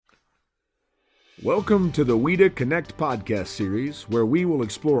Welcome to the WEDA Connect podcast series, where we will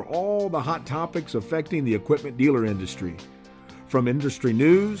explore all the hot topics affecting the equipment dealer industry. From industry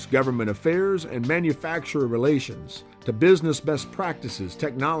news, government affairs, and manufacturer relations, to business best practices,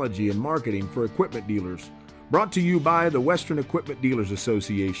 technology, and marketing for equipment dealers. Brought to you by the Western Equipment Dealers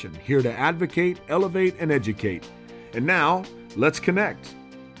Association, here to advocate, elevate, and educate. And now, let's connect.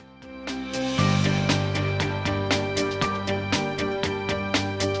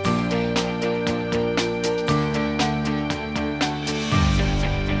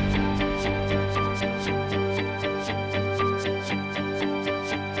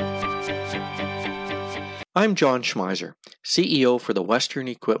 I'm John Schmeiser, CEO for the Western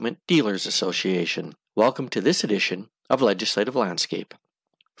Equipment Dealers Association. Welcome to this edition of Legislative Landscape.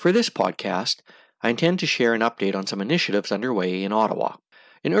 For this podcast, I intend to share an update on some initiatives underway in Ottawa.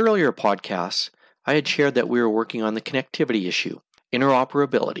 In earlier podcasts, I had shared that we were working on the connectivity issue,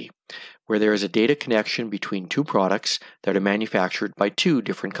 interoperability, where there is a data connection between two products that are manufactured by two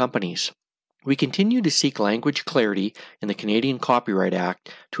different companies. We continue to seek language clarity in the Canadian Copyright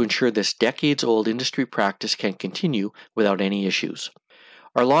Act to ensure this decades-old industry practice can continue without any issues.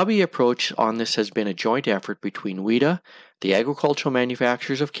 Our lobby approach on this has been a joint effort between WEDA, the Agricultural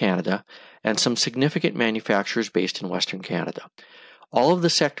Manufacturers of Canada, and some significant manufacturers based in Western Canada. All of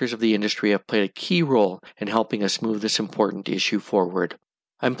the sectors of the industry have played a key role in helping us move this important issue forward.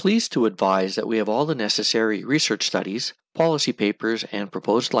 I'm pleased to advise that we have all the necessary research studies, policy papers, and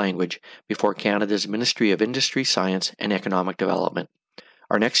proposed language before Canada's Ministry of Industry, Science and Economic Development.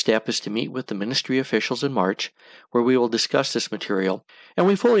 Our next step is to meet with the ministry officials in March, where we will discuss this material, and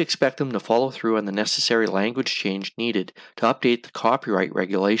we fully expect them to follow through on the necessary language change needed to update the copyright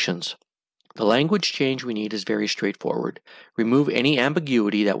regulations. The language change we need is very straightforward. Remove any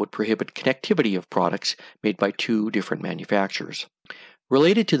ambiguity that would prohibit connectivity of products made by two different manufacturers.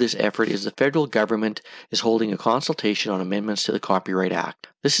 Related to this effort is the federal government is holding a consultation on amendments to the Copyright Act.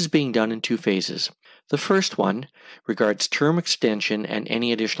 This is being done in two phases. The first one regards term extension and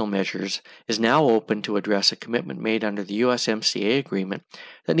any additional measures is now open to address a commitment made under the USMCA agreement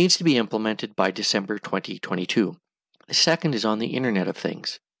that needs to be implemented by December 2022. The second is on the Internet of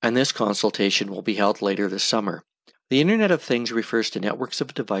Things, and this consultation will be held later this summer. The Internet of Things refers to networks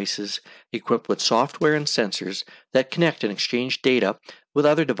of devices equipped with software and sensors that connect and exchange data with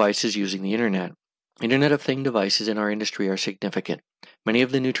other devices using the Internet. Internet of Things devices in our industry are significant. Many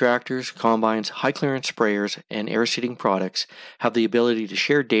of the new tractors, combines, high-clearance sprayers, and air seeding products have the ability to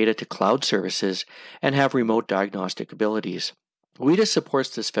share data to cloud services and have remote diagnostic abilities. WEDA supports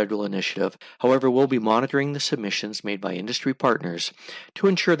this federal initiative, however, we'll be monitoring the submissions made by industry partners to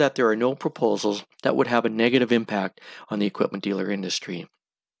ensure that there are no proposals that would have a negative impact on the equipment dealer industry.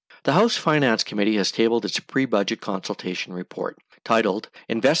 The House Finance Committee has tabled its pre-budget consultation report, titled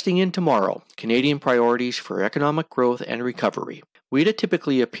Investing in Tomorrow, Canadian Priorities for Economic Growth and Recovery. WEDA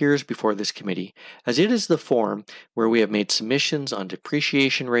typically appears before this committee as it is the forum where we have made submissions on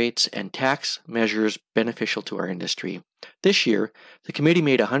depreciation rates and tax measures beneficial to our industry. This year, the committee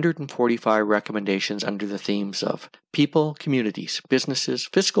made 145 recommendations under the themes of people, communities, businesses,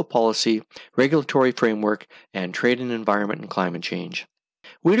 fiscal policy, regulatory framework, and trade and environment and climate change.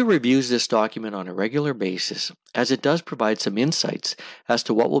 WEDA reviews this document on a regular basis as it does provide some insights as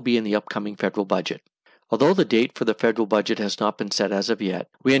to what will be in the upcoming federal budget. Although the date for the federal budget has not been set as of yet,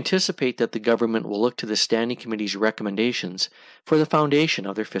 we anticipate that the government will look to the Standing Committee's recommendations for the foundation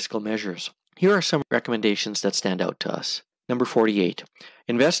of their fiscal measures. Here are some recommendations that stand out to us. Number 48.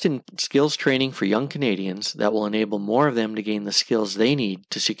 Invest in skills training for young Canadians that will enable more of them to gain the skills they need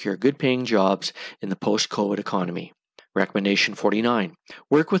to secure good-paying jobs in the post-COVID economy. Recommendation 49.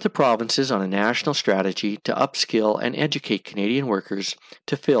 Work with the provinces on a national strategy to upskill and educate Canadian workers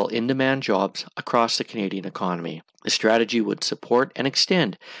to fill in-demand jobs across the Canadian economy. The strategy would support and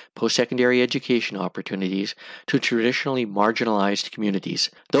extend post-secondary education opportunities to traditionally marginalized communities,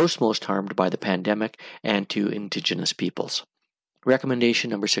 those most harmed by the pandemic, and to Indigenous peoples.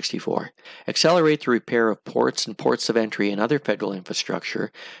 Recommendation number 64. Accelerate the repair of ports and ports of entry and other federal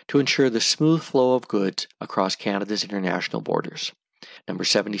infrastructure to ensure the smooth flow of goods across Canada's international borders. Number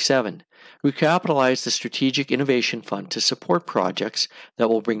 77. Recapitalize the Strategic Innovation Fund to support projects that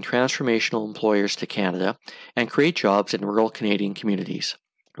will bring transformational employers to Canada and create jobs in rural Canadian communities.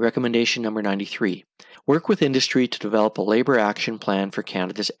 Recommendation number 93. Work with industry to develop a labor action plan for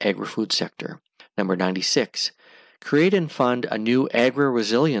Canada's agri-food sector. Number 96. Create and fund a new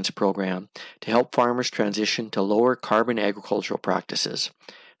agri-resilience program to help farmers transition to lower carbon agricultural practices.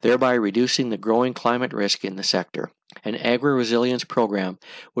 thereby reducing the growing climate risk in the sector. An agri-resilience program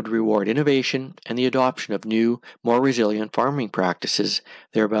would reward innovation and the adoption of new, more resilient farming practices,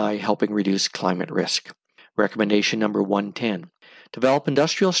 thereby helping reduce climate risk. Recommendation number 110. Develop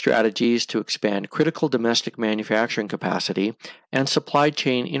industrial strategies to expand critical domestic manufacturing capacity and supply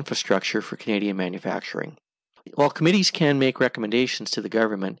chain infrastructure for Canadian manufacturing. While committees can make recommendations to the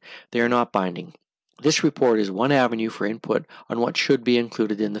government, they are not binding. This report is one avenue for input on what should be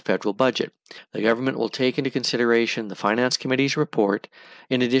included in the federal budget. The government will take into consideration the Finance Committee's report,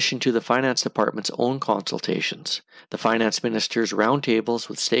 in addition to the Finance Department's own consultations, the Finance Minister's roundtables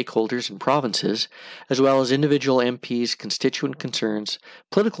with stakeholders in provinces, as well as individual MPs' constituent concerns,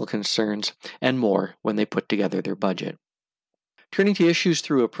 political concerns, and more when they put together their budget. Turning to issues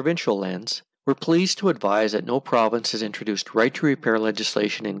through a provincial lens, we're pleased to advise that no province has introduced right-to-repair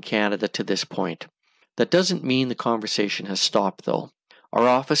legislation in Canada to this point. That doesn't mean the conversation has stopped, though. Our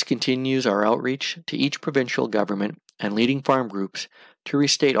office continues our outreach to each provincial government and leading farm groups to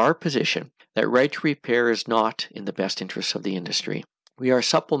restate our position that right to repair is not in the best interests of the industry. We are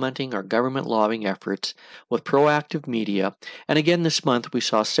supplementing our government lobbying efforts with proactive media, and again this month we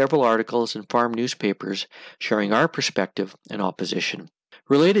saw several articles in farm newspapers sharing our perspective and opposition.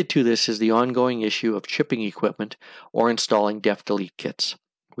 Related to this is the ongoing issue of chipping equipment or installing def-delete kits.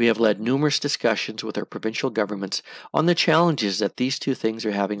 We have led numerous discussions with our provincial governments on the challenges that these two things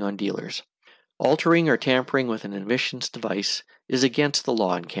are having on dealers. Altering or tampering with an emissions device is against the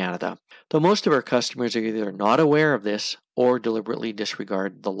law in Canada, though most of our customers are either not aware of this or deliberately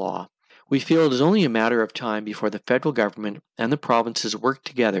disregard the law. We feel it is only a matter of time before the federal government and the provinces work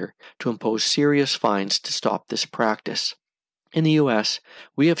together to impose serious fines to stop this practice. In the U.S.,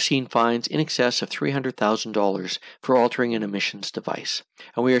 we have seen fines in excess of $300,000 for altering an emissions device,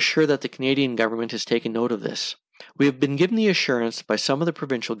 and we are sure that the Canadian government has taken note of this. We have been given the assurance by some of the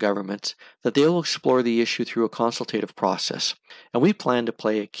provincial governments that they will explore the issue through a consultative process, and we plan to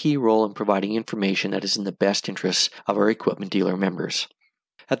play a key role in providing information that is in the best interests of our equipment dealer members.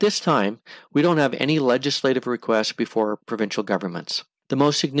 At this time, we don't have any legislative requests before our provincial governments. The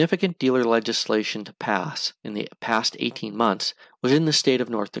most significant dealer legislation to pass in the past 18 months was in the state of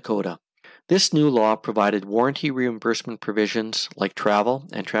North Dakota. This new law provided warranty reimbursement provisions like travel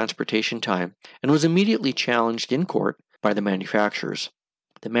and transportation time and was immediately challenged in court by the manufacturers.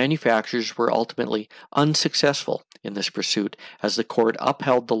 The manufacturers were ultimately unsuccessful in this pursuit as the court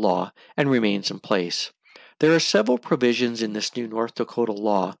upheld the law and remains in place. There are several provisions in this new North Dakota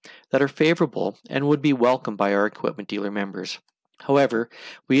law that are favorable and would be welcomed by our equipment dealer members. However,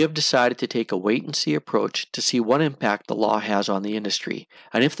 we have decided to take a wait-and-see approach to see what impact the law has on the industry,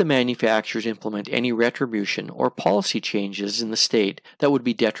 and if the manufacturers implement any retribution or policy changes in the state that would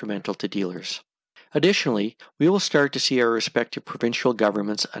be detrimental to dealers. Additionally, we will start to see our respective provincial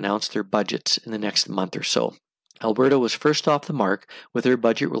governments announce their budgets in the next month or so. Alberta was first off the mark with their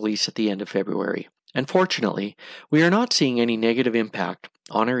budget release at the end of February, and fortunately, we are not seeing any negative impact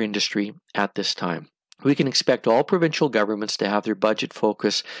on our industry at this time. We can expect all provincial governments to have their budget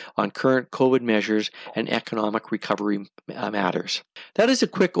focus on current COVID measures and economic recovery matters. That is a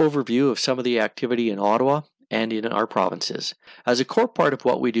quick overview of some of the activity in Ottawa and in our provinces. As a core part of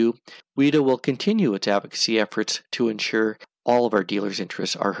what we do, WIDA will continue its advocacy efforts to ensure all of our dealers'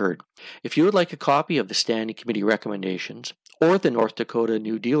 interests are heard. If you would like a copy of the Standing Committee recommendations or the North Dakota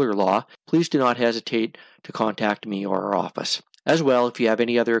New Dealer Law, please do not hesitate to contact me or our office. As well, if you have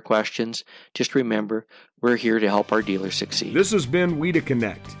any other questions, just remember, we're here to help our dealers succeed. This has been WIDA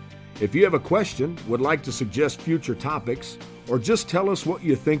Connect. If you have a question, would like to suggest future topics, or just tell us what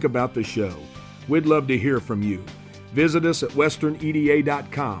you think about the show, we'd love to hear from you. Visit us at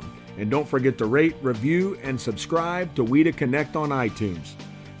westerneda.com, and don't forget to rate, review, and subscribe to WIDA Connect on iTunes.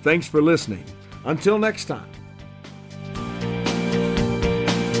 Thanks for listening. Until next time.